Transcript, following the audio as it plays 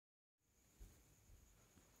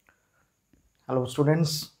Hello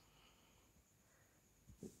students,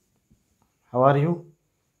 how are you?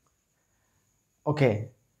 Okay,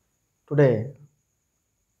 today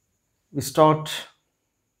we start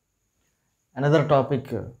another topic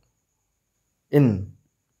in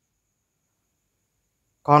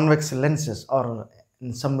convex lenses or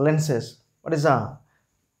in some lenses. What is the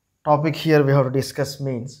topic here we have to discuss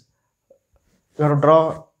means we have to draw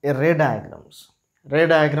a ray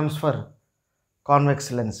diagrams for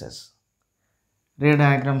convex lenses, ray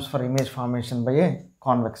diagrams for image formation by a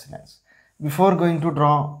convex lens. Before going to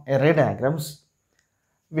draw a ray diagrams,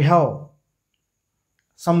 we have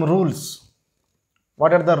some rules.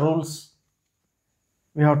 What are the rules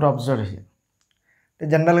we have to observe here?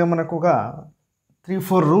 జనరల్గా మనకు ఒక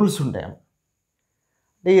 3-4 rules ఉంటాయి.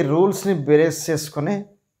 ఈ రూల్స్ని base చేసుకొని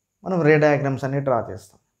మనం రే diagrams అన్ని draw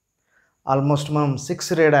చేస్తాం. ఆల్మోస్ట్ మనం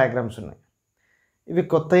 6 రే డయాగ్రామ్స్ ఉన్నాయి. ఇవి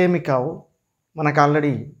కొత్త ఏమి కావు. మనకు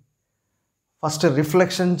ఆల్రెడీ ఫస్ట్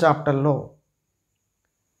రిఫ్లెక్షన్ చాప్టర్లో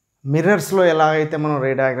మిర్రర్స్లో ఎలా అయితే మనం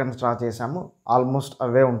రే డయాగ్రామ్స్ డ్రా చేసామో ఆల్మోస్ట్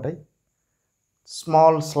అవే ఉంటాయి.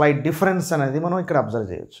 స్మాల్ స్లైట్ డిఫరెన్స్ అనేది మనం ఇక్కడ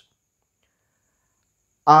అబ్జర్వ్ చేయొచ్చు.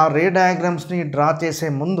 ఆ రే డయాగ్రామ్స్ని డ్రా చేసే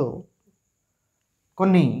ముందు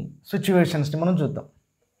కొన్ని సిచ్యువేషన్స్ని మనం చూద్దాం.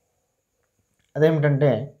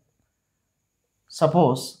 అదేమిటంటే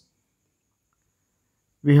సపోజ్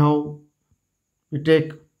వి టేక్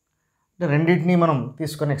రెండింటినీ మనం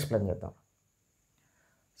తీసుకొని ఎక్స్ప్లెయిన్ చేద్దాం.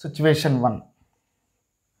 Situation 1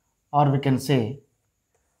 are we can say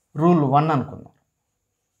rule 1 అనుకుందాం.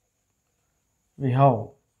 We have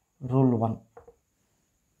rule 1.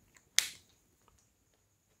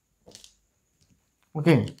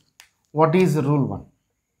 Okay, what is rule 1?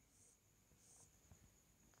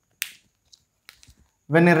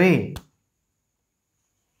 When a ray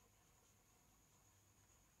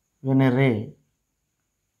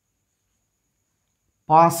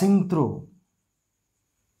passing through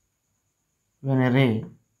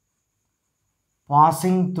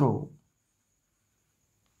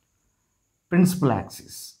principal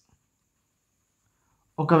axis,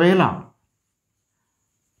 ఒకవేళ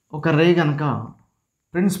ఒక రే కనుక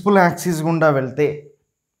ప్రిన్సిపల్ యాక్సిస్ గుండా వెళ్తే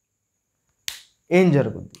ఏం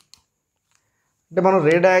జరుగుద్ది అంటే మనం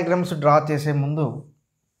రే డయాగ్రామ్స్ డ్రా చేసే ముందు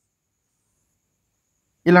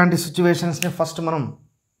ఇలాంటి సిచ్యువేషన్స్ని ఫస్ట్ మనం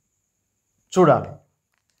చూడాలి.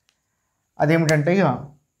 అదేమిటంటే ఇక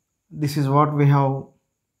this is what we have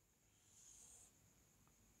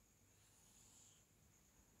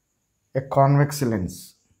a convex lens.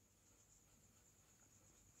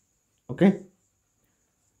 Okay,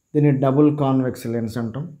 దీన్ని డబుల్ కాన్వెక్స్ లెన్స్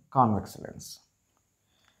అంటాం. Convex lens.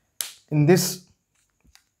 In this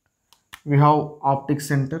we have optic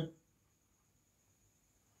center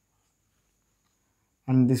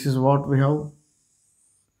and this is what we have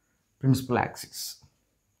principal axis.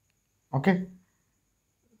 Okay,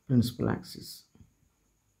 principal axis.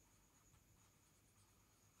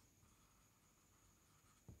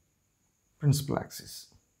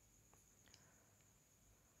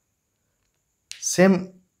 Same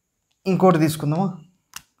ఇంకోటి తీసుకుందామా,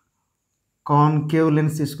 concave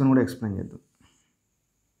lens తీసుకుని కూడా explain చేద్దాం.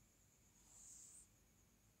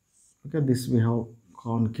 Okay, this we have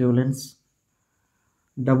concave lens,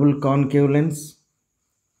 double concave lens,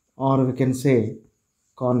 or we can say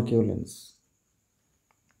concave lens.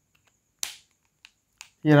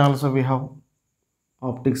 Here also we have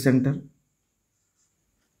optic center.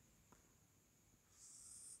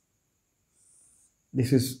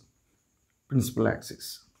 This is principal axis.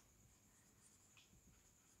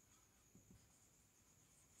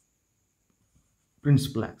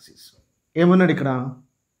 ఏమన్నాడు ఇక్కడ?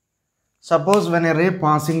 Suppose when a ray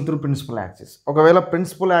passing through principal axis, ఒకవేళ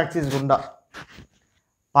principal axis గుండా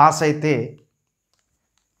pass అయితే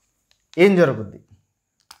ఏం జరుగుద్ది?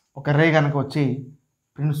 ఒక రే కనుక వచ్చి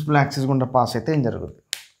ప్రిన్సిపల్ యాక్సిస్ గుండా పాస్ అయితే ఏం జరుగుద్ది?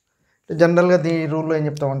 జనరల్గా ఈ రూల్లో ఏం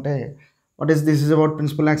చెప్తామంటే this is about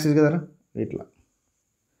principal axis కదా, ఇట్లా.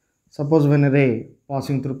 Suppose when a ray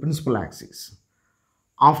passing through principal axis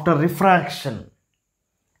after refraction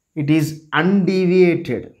it is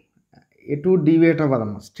అన్డీవియేటెడ్, ఎటు డీవియేట్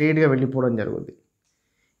అవ్వదమ్మా, స్ట్రైట్గా వెళ్ళిపోవడం జరుగుద్ది.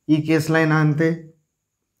 ఈ కేసులో అయినా అంతే,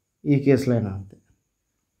 ఈ కేసులో అయినా అంతే.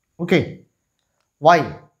 Okay, why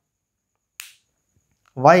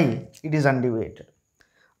it is అన్డీవియేటెడ్?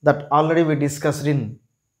 That already we discussed in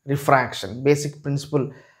refraction. Basic principle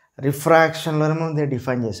రిఫ్రాక్షన్లోనే మనం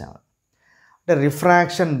డిఫైన్ చేసాము. అంటే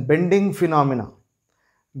refraction bending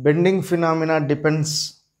phenomena depends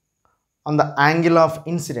on the angle of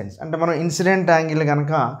incidence. అంటే మనం ఇన్సిడెంట్ యాంగిల్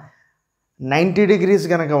కనుక 90 degrees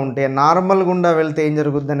కనుక ఉంటే నార్మల్ గుండా వెళ్తే ఏం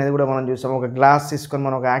జరుగుద్ది అనేది కూడా మనం చూసాం. ఒక గ్లాస్ తీసుకొని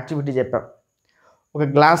మనం ఒక యాక్టివిటీ చెప్పాం. ఒక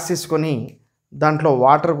గ్లాస్ తీసుకొని దాంట్లో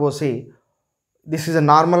వాటర్ పోసి దిస్ ఈజ్ అ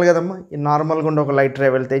నార్మల్ కదమ్మా. ఈ నార్మల్గా ఉండే ఒక లైట్ రే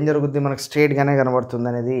వెళ్తే ఏం జరుగుద్ది, మనకు స్ట్రేట్గానే కనబడుతుంది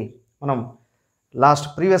అనేది మనం లాస్ట్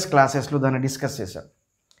ప్రీవియస్ క్లాసెస్లో దాన్ని డిస్కస్ చేశాం.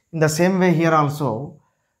 In the same way here also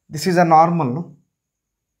this is a normal.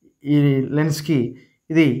 ఈ లెన్స్కి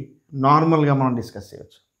ఇది నార్మల్గా మనం డిస్కస్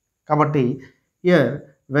చేయవచ్చు. కాబట్టి here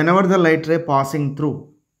when ever the light ray passing through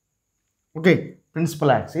okay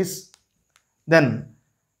principal axis, then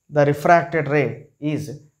the refracted ray is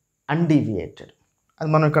అన్డీవియేటెడ్. అది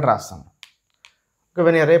మనం ఇక్కడ రాస్తాం. Okay,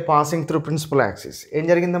 when a ray passing through principal axis ఏం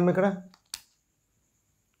జరిగిందమ్మా ఇక్కడ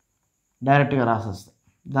డైరెక్ట్గా రాసేస్తాం.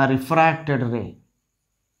 The refracted ray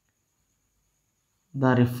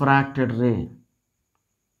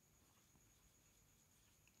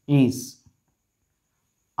is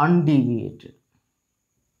undeviated.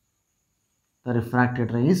 The refracted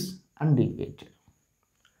ray is undeviated.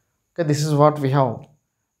 Okay, this is what we have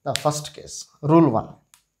the first case, rule 1.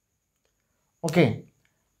 Okay,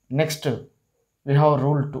 next we have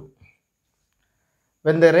rule 2.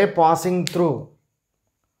 When the ray passing through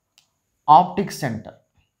optic center,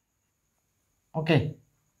 okay,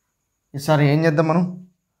 ఈసారి ఏం చేద్దాం మనం,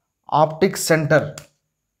 optic centre.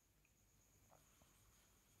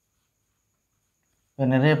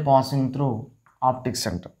 when a ray passing through optic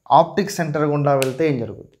center, optic centre గుండా వెళ్తే ఏం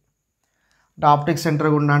జరుగుతుంది అంటే, optic centre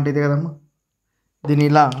గుండా అంటే ఇది కదమ్మా, దీన్ని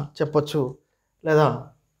ఇలా చెప్పొచ్చు లేదా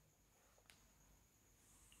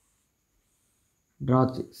డ్రా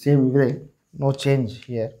సేమ్ ఇదే, no change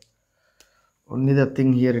here, only the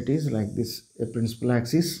thing here it is like this, A principal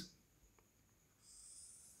axis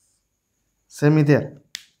same ఇదే.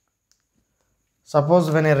 Suppose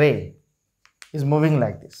when a ray is moving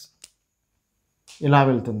like this, ఇలా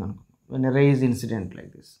వెళ్తుంది అనుకో, when a ray is incident like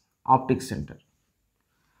this, optic centre,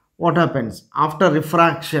 what happens after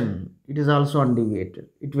refraction it is also అన్డివియేటెడ్,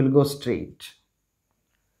 it will go straight,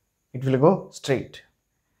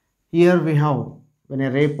 here we have when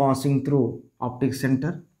a ray passing through optic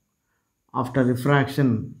centre after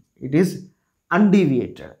refraction it is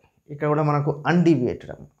అన్డివియేటెడ్. ఇక్కడ కూడా మనకు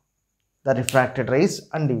అన్డివియేటెడ్, the refracted ray is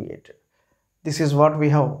అన్డివియేటెడ్. This is what we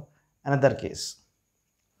have another case,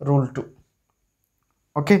 rule 2.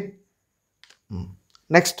 Okay,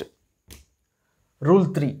 next rule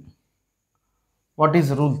 3. What is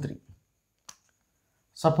rule 3?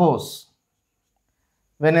 Suppose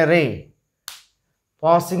when a ray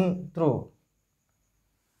passing through,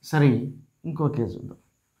 sorry, ఇంకో case ఉందా,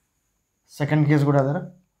 second case కూడా అదే,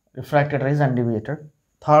 refracted ray is అన్డివియేటెడ్.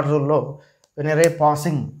 Third రూల్లో when a ray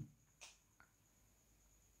passing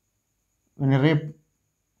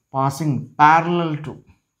parallel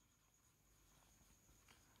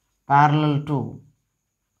to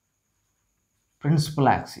principal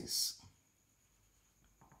axis,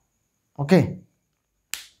 okay,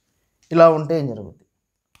 ఇలా ఉంటే ఏం జరుగుతుంది,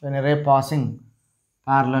 when a ray passing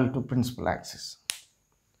parallel to principal axis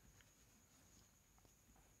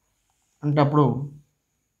అంటే అప్పుడు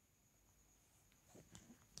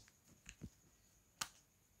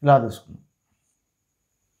ఇలా తీసుకుందాం.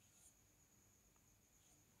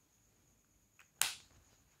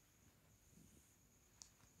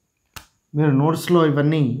 మీరు నోట్స్లో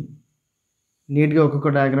ఇవన్నీ నీట్గా ఒక్కొక్క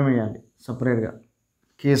డయాగ్రామ్ వేయాలి సపరేట్గా,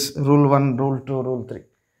 case rule 1, rule 2, rule 3.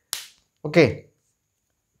 Okay,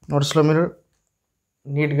 నోట్స్లో మీరు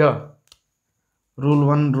నీట్గా రూల్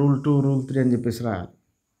 1, రూల్ 2, రూల్ 3 అని చెప్పేసి రాయాలి.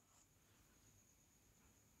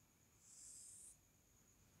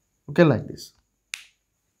 Okay, like this.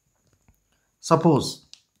 Suppose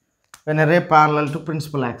when a ray parallel to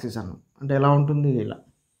principal axis అన్నాం అంటే ఎలా ఉంటుంది, ఇలా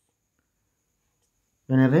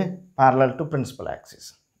when a ray parallel to principal axis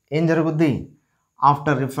ఏం జరుగుద్ది,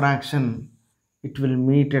 after refraction it will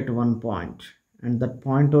meet at one point and that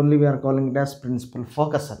point only we are calling it as principal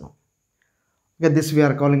focus అన్నాం. Okay, this we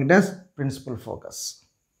are calling it as principal focus.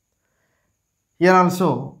 Here also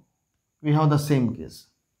we have the same case,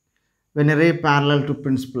 when a ray parallel to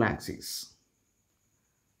principal axis,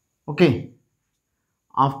 okay,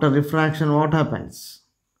 after refraction what happens,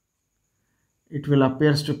 it will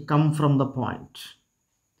appears to come from the point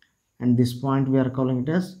and this point we are calling it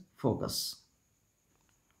as focus.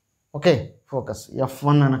 Okay, focus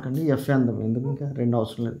f1 అనకండి, f అందం, ఎందుకు ఇంకా రెండు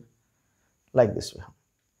అవసరం లేదు. Like this we have.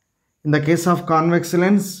 In the case of convex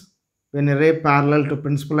lens, when a ray parallel to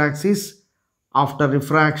principal axis after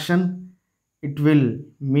refraction it will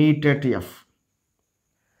meet at f.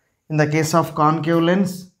 In the case of concave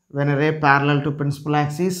lens, when a ray parallel to principal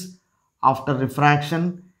axis after refraction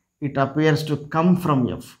it appears to come from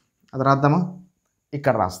f. అది రాద్దామా,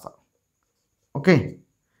 ఇక్కడ రాస్తా. Okay,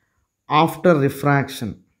 after refraction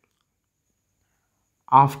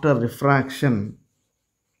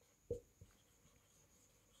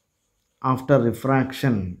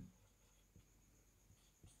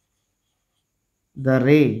the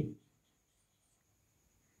ray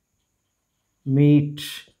meet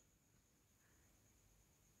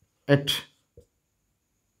at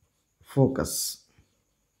focus.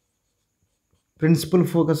 Principal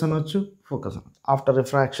focus అనొచ్చు, focus అనొచ్చు. After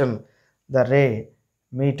refraction, the ray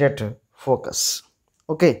meet at focus.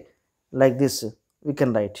 Okay, like this we can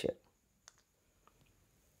write here.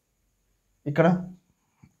 ఇక్కడ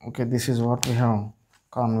okay, this is what we have,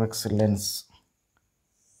 convex lens.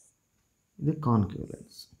 The concave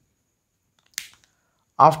lens.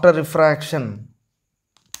 After refraction,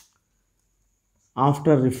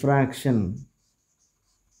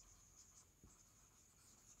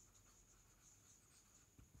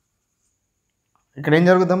 ఇక్కడ ఏం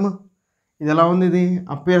జరుగుతుందమ్మా, ఇది ఎలా ఉంది, ఇది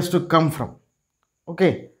appears to come from. Okay,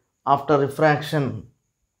 after refraction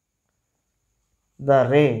the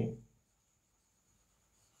ray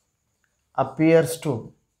appears to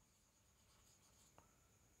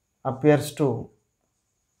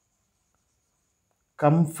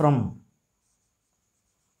come from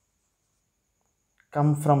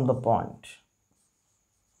the point.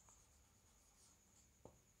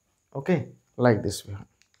 Okay, like this we have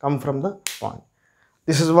come from the point.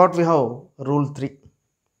 This is what we have, rule 3.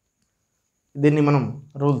 దీన్ని మనం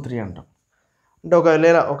rule 3 అంటాం. అంటే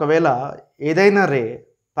ఒకవేళ ఏదైనా రే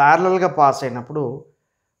ప్యారలల్గా pass అయినప్పుడు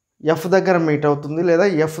F దగ్గర meet అవుతుంది, లేదా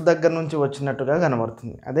ఎఫ్ దగ్గర నుంచి వచ్చినట్టుగా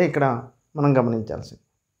కనబడుతుంది. అదే ఇక్కడ మనం గమనించాల్సింది.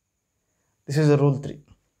 This is rule 3.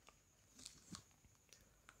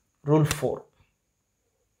 Rule 4.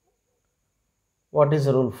 What is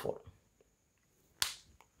rule 4?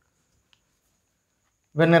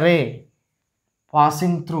 when a ray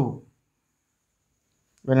passing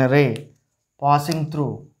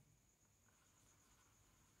through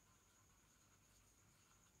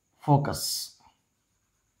focus,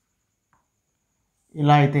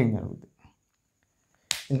 ఇలా అయితే ఏం జరుగుతుంది,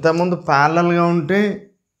 ఇంతకుముందు ప్యారలల్గా ఉంటే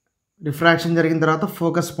రిఫ్రాక్షన్ జరిగిన తర్వాత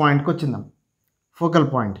ఫోకస్ పాయింట్కి వచ్చిందాం, ఫోకల్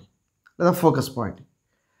పాయింట్ లేదా ఫోకస్ పాయింట్.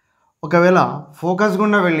 ఒకవేళ ఫోకస్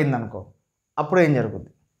గుండా వెళ్ళింది అనుకో, అప్పుడు ఏం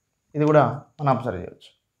జరుగుతుంది, ఇది కూడా మనం అబ్జర్వ్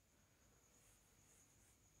చేయవచ్చు.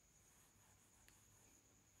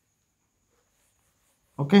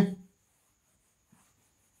 Okay,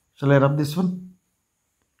 shall I rub this one?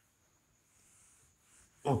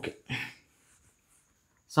 Okay,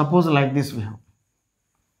 suppose like this we have,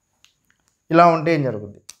 ఇలా ఉంటే ఏం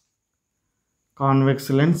జరుగుతుంది, convex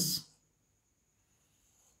lens.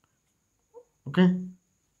 Okay,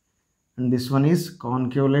 and this one is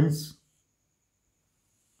concave lens.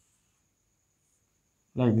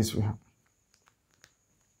 Like this we have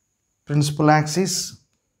principal axis.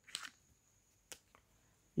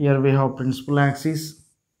 Here we have principal axis,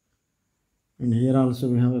 and here also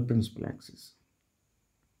we have a principal axis.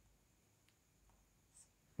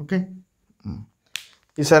 Okay,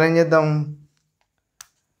 ఈసారి ఏం చేద్దాం,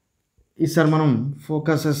 ఈసారి మనం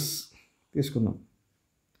focuses తీసుకుందాం.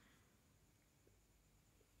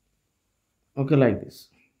 Okay, like this.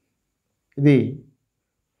 ఇది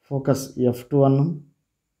focus F2 అన్నాం,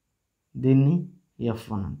 దీన్ని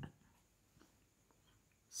F1 అంటాం.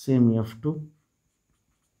 Same F2,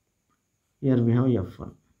 here we have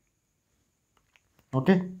F1.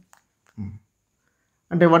 Okay,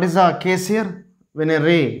 అంటే what is the case here, when a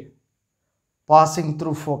ray passing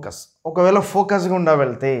through focus. ఒకవేళ ఫోకస్ గుండా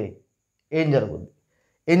వెళ్తే ఏం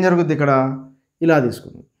జరుగుద్ది ఇక్కడ, ఇలా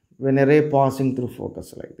తీసుకుందాం. When a ray passing through focus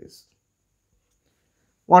like this,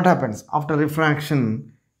 what happens after refraction,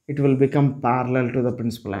 it will become parallel to the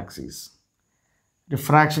principal axis.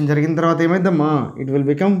 Refraction జరిగిన తర్వాత ఏమైందమ్మా, ఇట్ విల్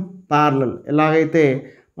బికమ్ ప్యారలల్. ఎలాగైతే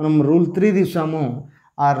మనం రూల్ 3 తీసామో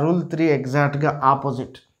ఆ రూల్ 3 ఎగ్జాక్ట్గా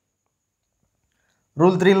ఆపోజిట్.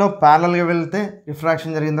 రూల్ 3లో ప్యారలల్గా వెళ్తే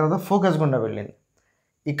రిఫ్రాక్షన్ జరిగిన తర్వాత ఫోకస్ గుండా వెళ్ళింది.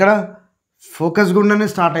 ఇక్కడ ఫోకస్ గుండానే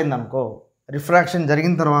స్టార్ట్ అయింది అనుకో, రిఫ్రాక్షన్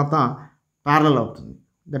జరిగిన తర్వాత ప్యారలల్ అవుతుంది.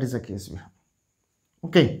 That is the case we have.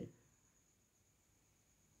 Okay,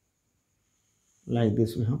 like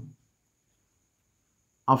this we have,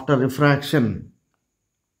 after refraction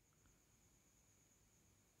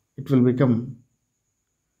it will become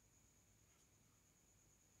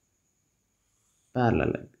parallel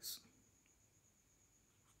like this.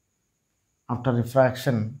 After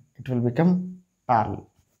refraction it will become parallel.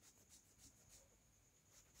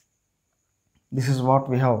 This is what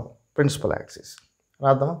we have, principal axis.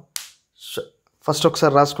 రాద్దామా, first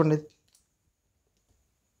ఒకసారి రాసుకోండి.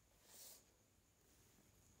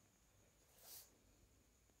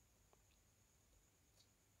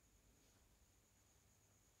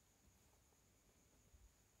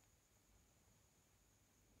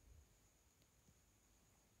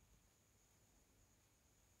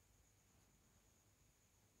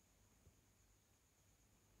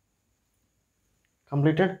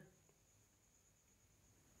 Completed?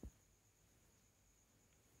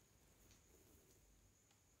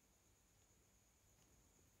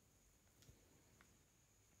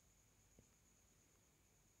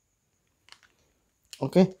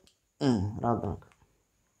 Okay.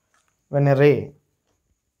 When a ray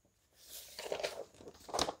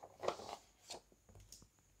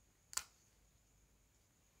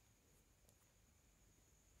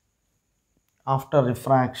after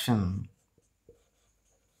refraction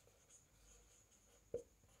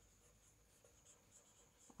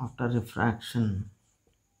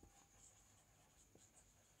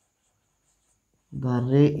the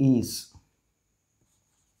ray is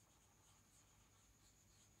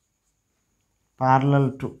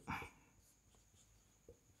parallel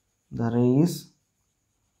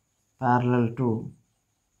to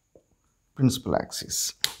principal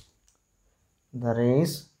axis. The ray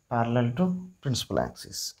is parallel to principal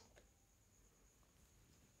axis.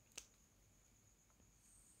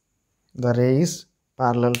 The ray is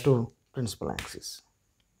parallel to principal axis.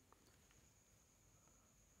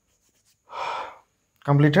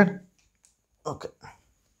 Completed? Okay.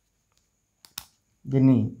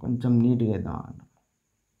 దీన్ని కొంచెం నీట్గా ఇద్దాం.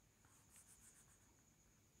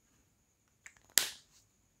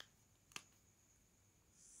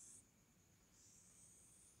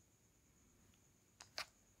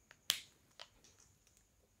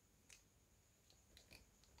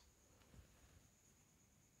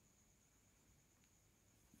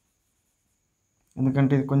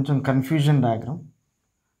 ఎందుకంటే ఇది కొంచెం confusion diagram,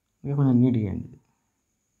 ఇది కొంచెం నీట్గా అండి.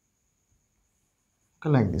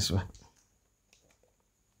 Like this way.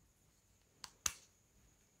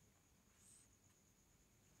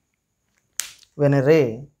 When a ray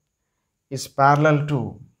is parallel to,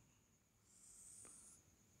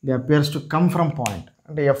 it appears to come from point,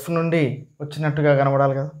 అంటే ఎఫ్ నుండి వచ్చినట్టుగా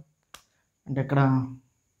కనబడాలి కదా, అంటే ఇక్కడ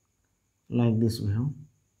like this way.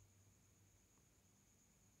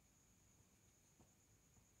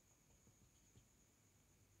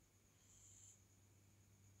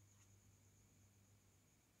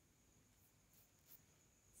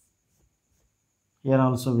 Here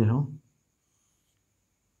also we have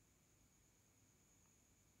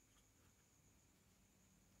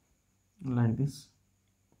like this.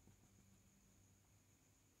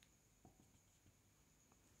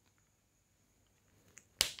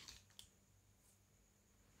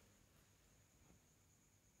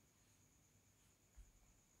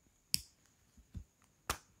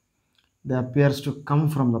 They appears to come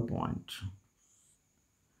from the point.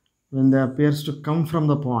 When they appears to come from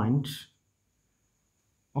the point,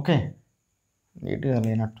 okay, neatly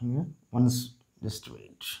లేనట్టుంది. Once just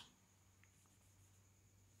wait.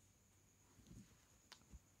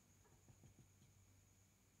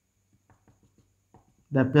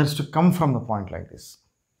 They appears to come from the point like this.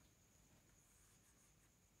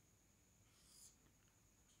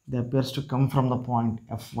 They appears to come from the point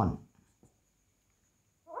F1.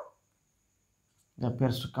 They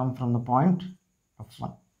appears to come from the point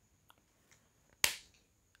F1.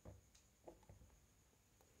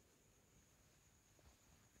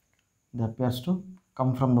 They appears to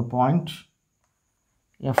come from the point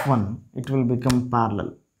F1. It will become parallel.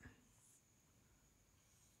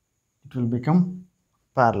 It will become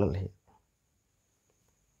parallel here.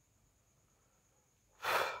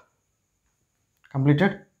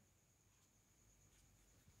 Completed?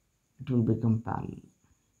 It will become parallel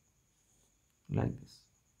like this.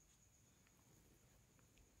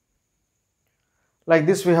 Like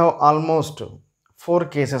this we have almost 4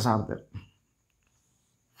 cases are there.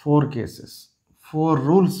 4 cases, 4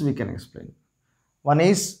 rules we can explain. One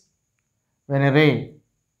is when a ray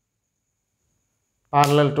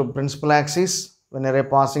parallel to principal axis, when a ray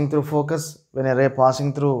passing through focus, when a ray passing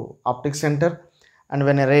through optic center, and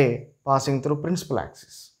when a ray passing through principal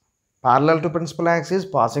axis. Parallel to principal axis,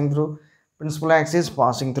 passing through principal axis,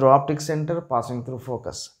 passing through optic center, passing through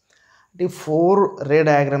focus. The 4 ray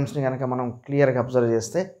diagrams ni ganaka manam clear ga observe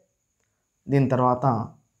cheste, din tarvata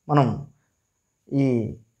manam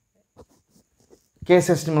ee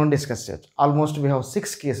cases ni మనం discuss cheyochu. Almost we have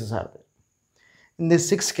 6 cases are there. In these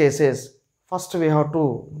 6 cases, first we have to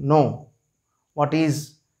know what is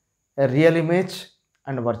a real image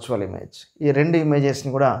and virtual image. ఈ రెండు images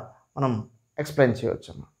ని కూడా మనం explain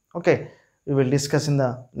చేయొచ్చు. Okay, we will discuss in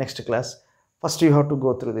the next class. First you have to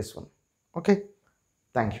go through this one. Okay,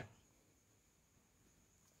 thank you.